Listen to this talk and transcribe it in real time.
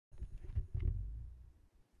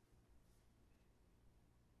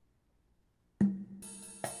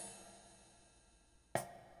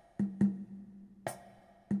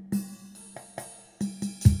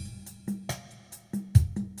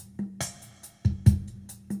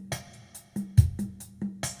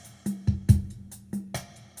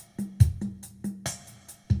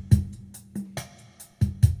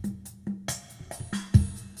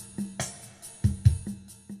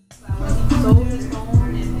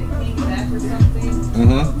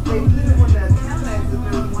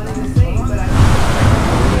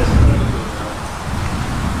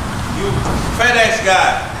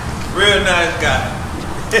real nice guy.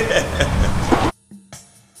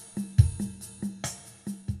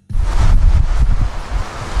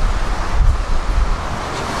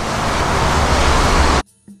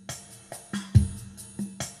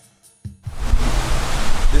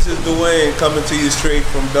 This is Dwayne coming to you straight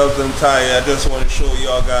from Dubs and Tire. I just want to show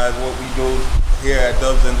y'all guys what we do here at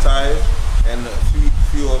Dubs and Tire and a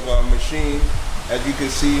few of our machines. As you can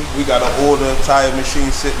see, we got an older tire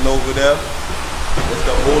machine sitting over there. It's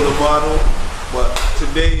the older model, but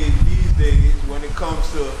today, these days, when it comes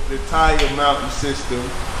to the tire mounting system,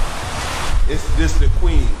 it's just the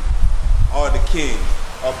queen or the king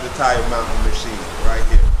of the tire mounting machine right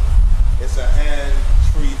here. It's a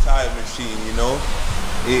hand-free tire machine, you know.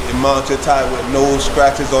 It mounts your tire with no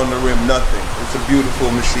scratches on the rim, nothing. It's a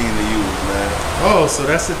beautiful machine to use, man. Oh, so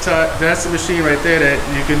that's the machine right there that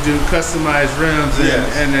you can do customized rims,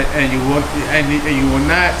 and you will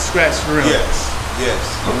not scratch the rim. Yes, yes,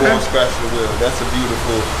 you won't scratch the wheel. That's a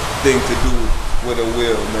beautiful thing to do with a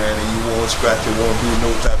wheel, man. And you won't scratch it, won't do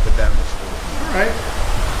no type of damage to it. All right.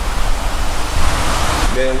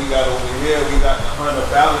 Then we got over here, we got the Hunter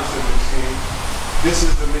balancing machine. This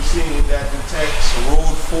is the machine that detects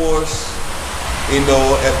road force. You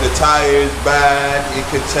know, if the tire is bad, it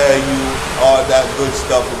could tell you all that good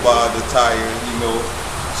stuff about the tire, you know.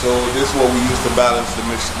 So this is what we use to balance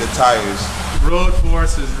the tires. Road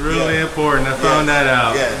force is really important. I found that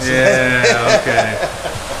out. Yes. Yeah, okay.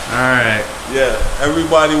 All right. Yeah,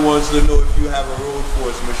 everybody wants to know if you have a road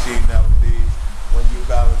force machine nowadays when you're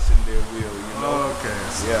balancing their wheel, you know. Okay.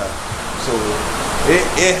 Yeah. So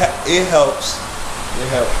it helps. It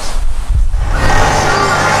helps.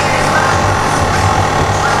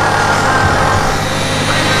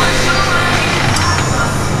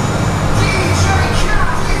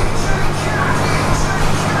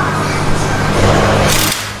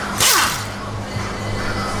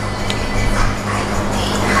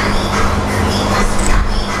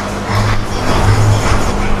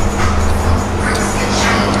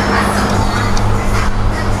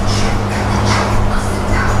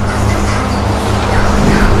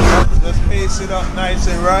 It up nice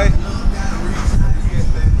and right.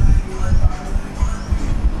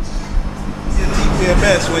 Your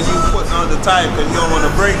TPMS when you put on the tire because you don't want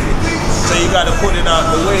to break it. So you got to put it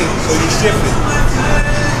out the way so you shift it.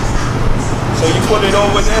 So you put it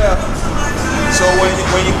over there. So when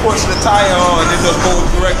you push the tire on, it just goes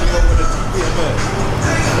directly over the TPMS.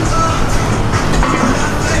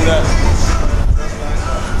 See that?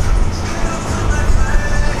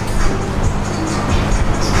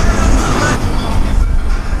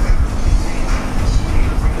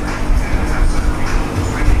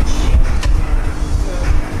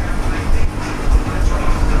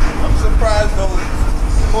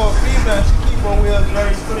 For a female, she keep her wheels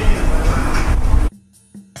very clean.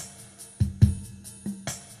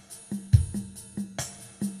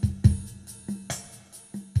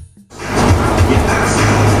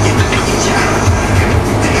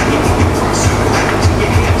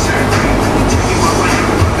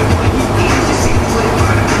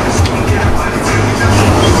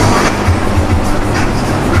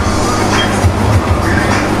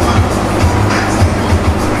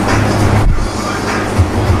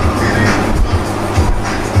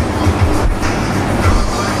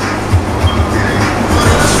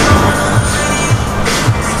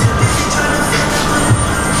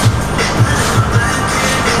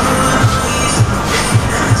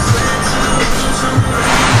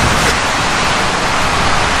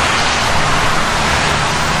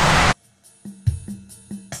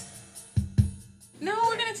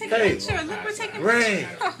 Hey, picture. Look, we're taking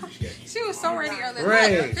pictures. She was so ready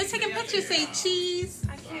earlier. Look, they're taking pictures. Say cheese.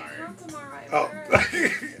 I can't come tomorrow. Oh.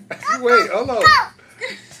 Wait, hold on.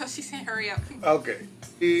 So she said, hurry up. Okay.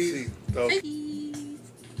 Easy. Cheese.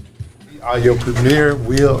 We are your premier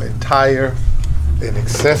wheel and tire and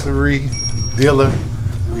accessory dealer.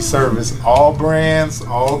 We service all brands,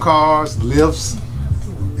 all cars, lifts,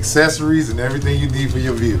 accessories, and everything you need for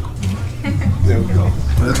your vehicle. There we go.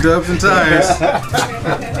 Let's Dubs and Tires.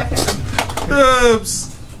 Dubs.